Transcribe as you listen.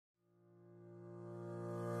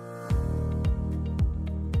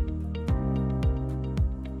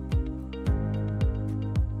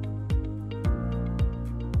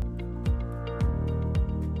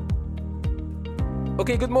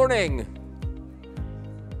Okay, good morning. I'm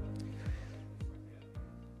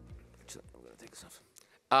going to take this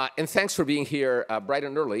off. And thanks for being here bright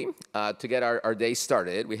and early to get our day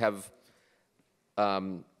started. We have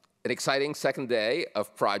an exciting second day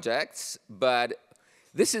of projects, but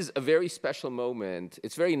this is a very special moment.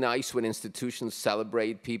 It's very nice when institutions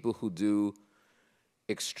celebrate people who do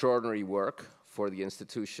extraordinary work for the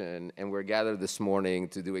institution, and we're gathered this morning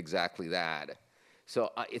to do exactly that.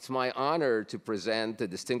 So it's my honor to present the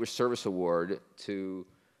Distinguished Service Award to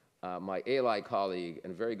my ALI colleague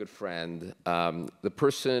and very good friend, the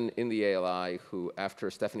person in the ALI who, after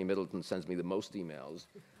Stephanie Middleton, sends me the most emails,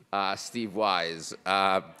 Steve Weise.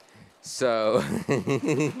 So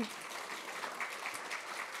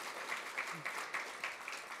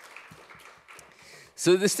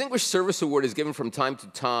the Distinguished Service Award is given from time to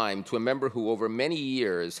time to a member who over many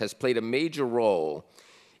years has played a major role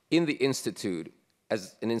in the Institute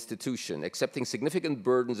as an institution, accepting significant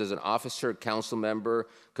burdens as an officer, council member,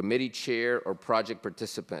 committee chair, or project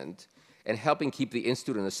participant, and helping keep the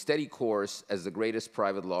Institute on a steady course as the greatest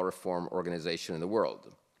private law reform organization in the world.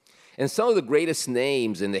 And some of the greatest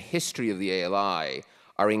names in the history of the ALI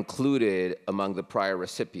are included among the prior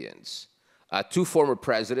recipients. Two former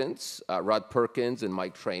presidents, Rod Perkins and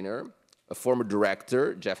Mike Traynor, a former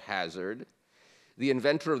director, Jeff Hazard, the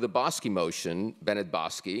inventor of the Bosky motion, Bennett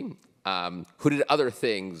Bosky, who did other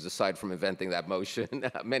things aside from inventing that motion,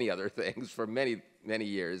 many other things for many, many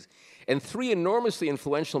years, and three enormously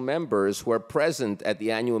influential members who are present at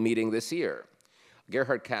the annual meeting this year,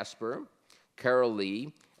 Gerhard Casper, Carol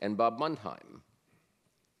Lee, and Bob Mundheim.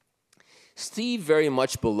 Steve very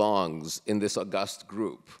much belongs in this august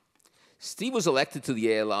group. Steve was elected to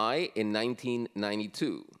the ALI in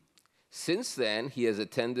 1992. Since then, he has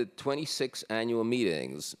attended 26 annual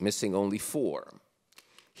meetings, missing only 4.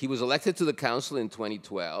 He was elected to the council in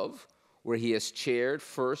 2012, where he has chaired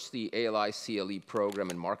first the ALI CLE Program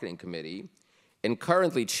and Marketing Committee, and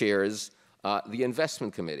currently chairs the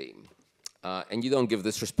Investment Committee. And you don't give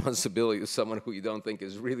this responsibility to someone who you don't think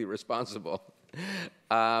is really responsible.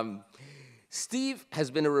 Steve has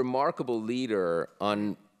been a remarkable leader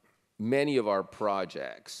on many of our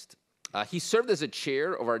projects. He served as a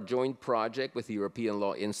chair of our joint project with the European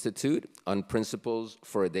Law Institute on principles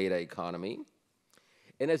for a data economy,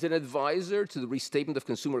 and as an advisor to the restatement of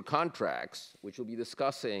consumer contracts, which we'll be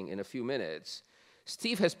discussing in a few minutes.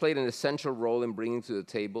 Steve has played an essential role in bringing to the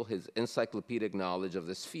table his encyclopedic knowledge of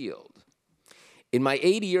this field. In my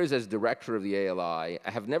 8 years as director of the ALI,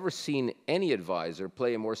 I have never seen any advisor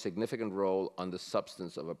play a more significant role on the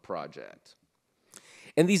substance of a project.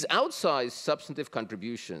 And these outsized substantive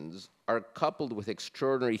contributions are coupled with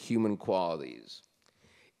extraordinary human qualities.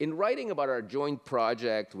 In writing about our joint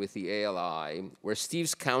project with the ALI, where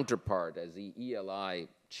Steve's counterpart as the ELI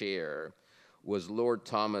chair was Lord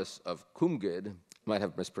Thomas of Cumgid, might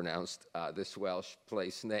have mispronounced this Welsh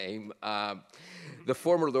place name, the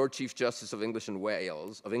former Lord Chief Justice of England and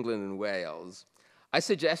Wales, I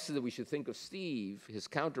suggested that we should think of Steve, his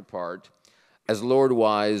counterpart, as Lord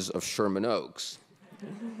Weise of Sherman Oaks.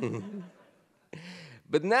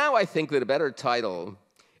 But now I think that a better title,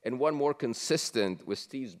 and one more consistent with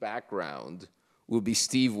Steve's background, will be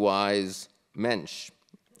Steve Weise Mensch.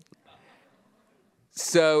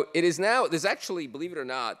 So it is now, there's actually, believe it or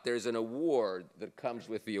not, there's an award that comes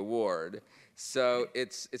with the award. So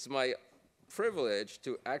it's my privilege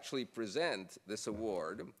to actually present this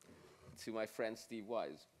award to my friend Steve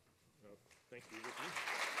Weise. Well, thank you.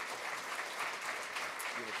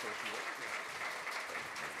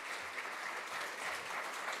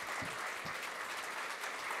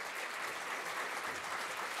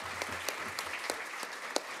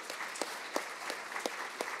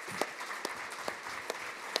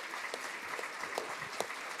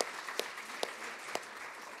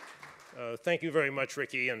 Thank you very much,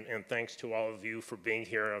 Ricky, and thanks to all of you for being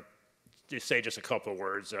here. I'll just say just a couple of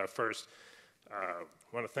words. First, I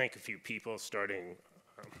want to thank a few people, starting,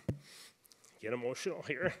 get emotional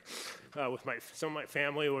here, with some of my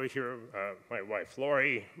family over here, my wife,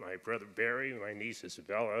 Lori, my brother, Barry, my niece,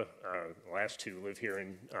 Isabella. The last two live here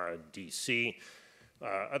in D.C.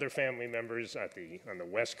 Other family members on the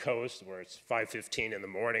West Coast, where it's 5:15 in the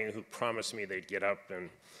morning, who promised me they'd get up and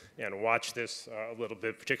watch this a little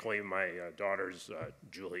bit, particularly my daughters,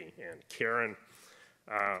 Julie and Karen,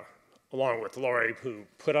 along with Lori, who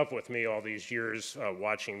put up with me all these years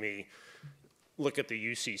watching me look at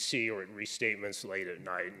the UCC or at restatements late at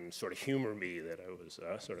night and sort of humor me that I was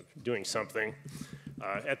sort of doing something.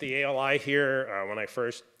 At the ALI here, when I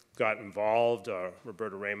first got involved,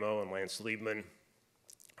 Roberta Ramo and Lance Liebman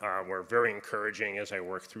were very encouraging as I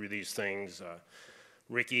worked through these things.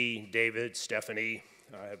 Ricky, David, Stephanie,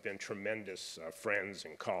 have been tremendous friends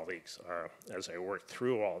and colleagues as I worked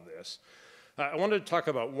through all this. I wanted to talk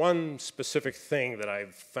about one specific thing that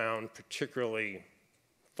I've found particularly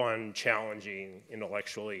fun, challenging,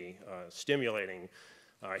 intellectually stimulating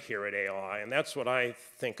here at ALI, and that's what I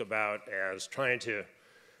think about as trying to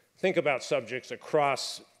think about subjects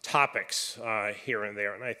across topics here and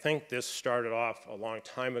there. And I think this started off a long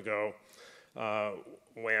time ago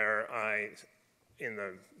where in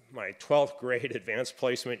my 12th grade advanced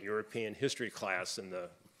placement European history class in the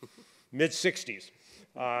mid-60s,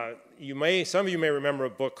 some of you may remember a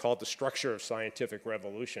book called The Structure of Scientific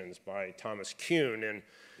Revolutions by Thomas Kuhn, and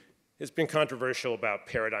it's been controversial about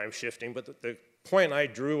paradigm shifting, but the point I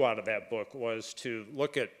drew out of that book was to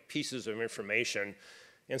look at pieces of information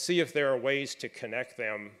and see if there are ways to connect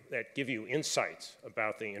them that give you insights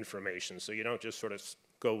about the information, so you don't just sort of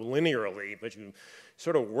go linearly, but you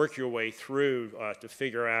sort of work your way through to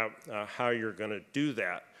figure out how you're going to do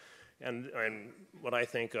that. And what I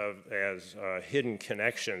think of as hidden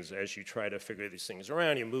connections as you try to figure these things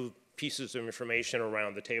around, you move pieces of information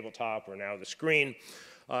around the tabletop or now the screen,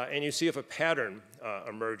 and you see if a pattern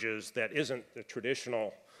emerges that isn't the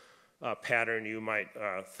traditional pattern you might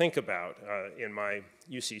think about. In my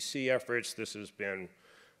UCC efforts, this has been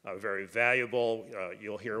very valuable.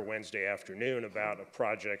 You'll hear Wednesday afternoon about a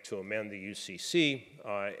project to amend the UCC,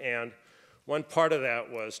 and one part of that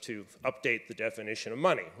was to update the definition of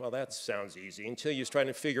money. Well, that sounds easy until you start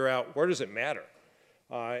to figure out where does it matter.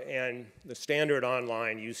 And the standard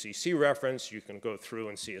online UCC reference, you can go through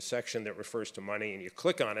and see a section that refers to money, and you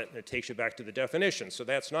click on it, and it takes you back to the definition. So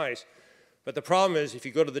that's nice. But the problem is, if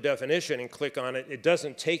you go to the definition and click on it, it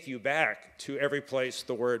doesn't take you back to every place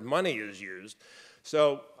the word money is used.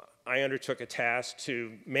 So I undertook a task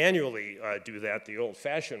to manually do that the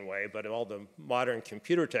old-fashioned way, but all the modern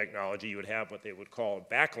computer technology, you would have what they would call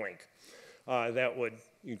a backlink.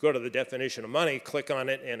 You'd go to the definition of money, click on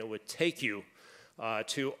it, and it would take you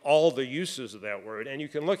to all the uses of that word. And you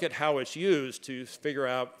can look at how it's used to figure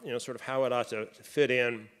out, sort of how it ought to fit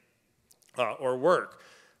in or work.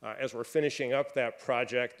 As we're finishing up that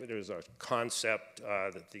project, there's a concept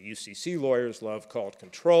that the UCC lawyers love called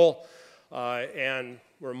control, and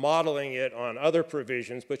we're modeling it on other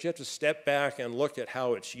provisions, but you have to step back and look at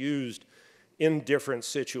how it's used in different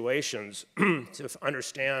situations to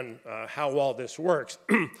understand how well this works.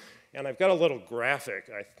 And I've got a little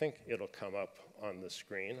graphic. I think it'll come up on the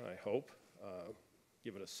screen, I hope.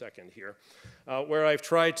 Give it a second here, where I've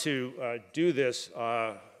tried to do this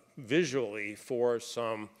visually for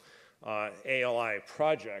some ALI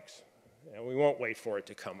projects. And we won't wait for it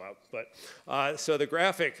to come up. But so the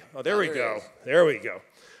graphic, there we go. There we go.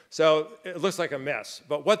 So it looks like a mess.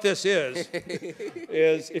 But what this is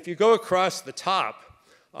if you go across the top,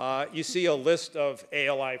 you see a list of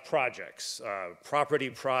ALI projects,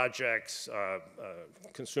 property projects,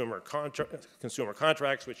 consumer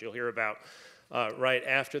contracts, which you'll hear about right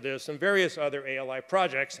after this, and various other ALI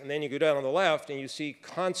projects. And then you go down on the left and you see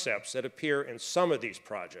concepts that appear in some of these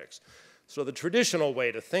projects. So the traditional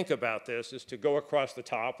way to think about this is to go across the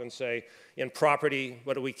top and say, in property,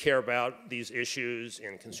 what do we care about these issues?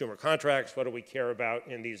 In consumer contracts, what do we care about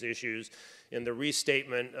in these issues? In the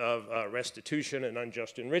restatement of restitution and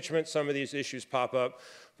unjust enrichment, some of these issues pop up.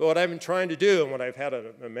 But what I've been trying to do, and what I've had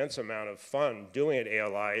an immense amount of fun doing at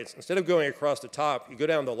ALI, is instead of going across the top, you go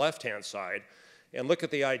down the left-hand side and look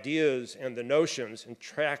at the ideas and the notions and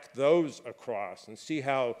track those across and see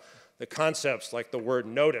how the concepts, like the word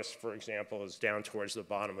notice, for example, is down towards the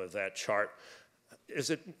bottom of that chart.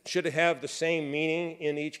 Should it have the same meaning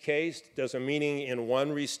in each case? Does a meaning in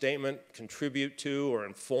one restatement contribute to or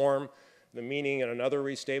inform the meaning in another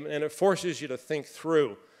restatement? And it forces you to think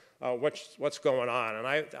through what's going on. And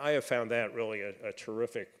I have found that really a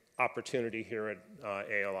terrific opportunity here at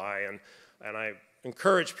ALI. And I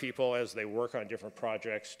encourage people as they work on different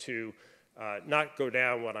projects to not go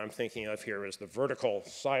down what I'm thinking of here as the vertical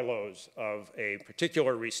silos of a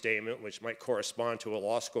particular restatement, which might correspond to a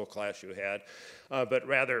law school class you had, but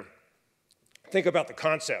rather think about the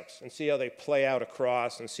concepts and see how they play out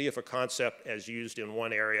across and see if a concept as used in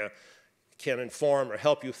one area can inform or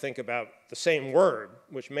help you think about the same word,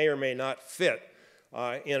 which may or may not fit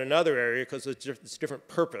in another area because it's a different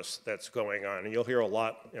purpose that's going on. And you'll hear a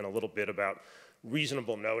lot in a little bit about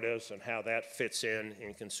reasonable notice and how that fits in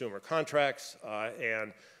consumer contracts,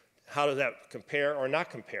 and how does that compare or not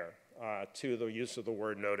compare to the use of the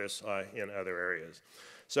word notice in other areas.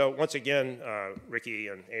 So once again, Ricky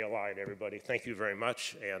and ALI and everybody, thank you very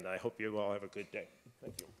much, and I hope you all have a good day.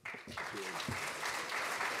 Thank you.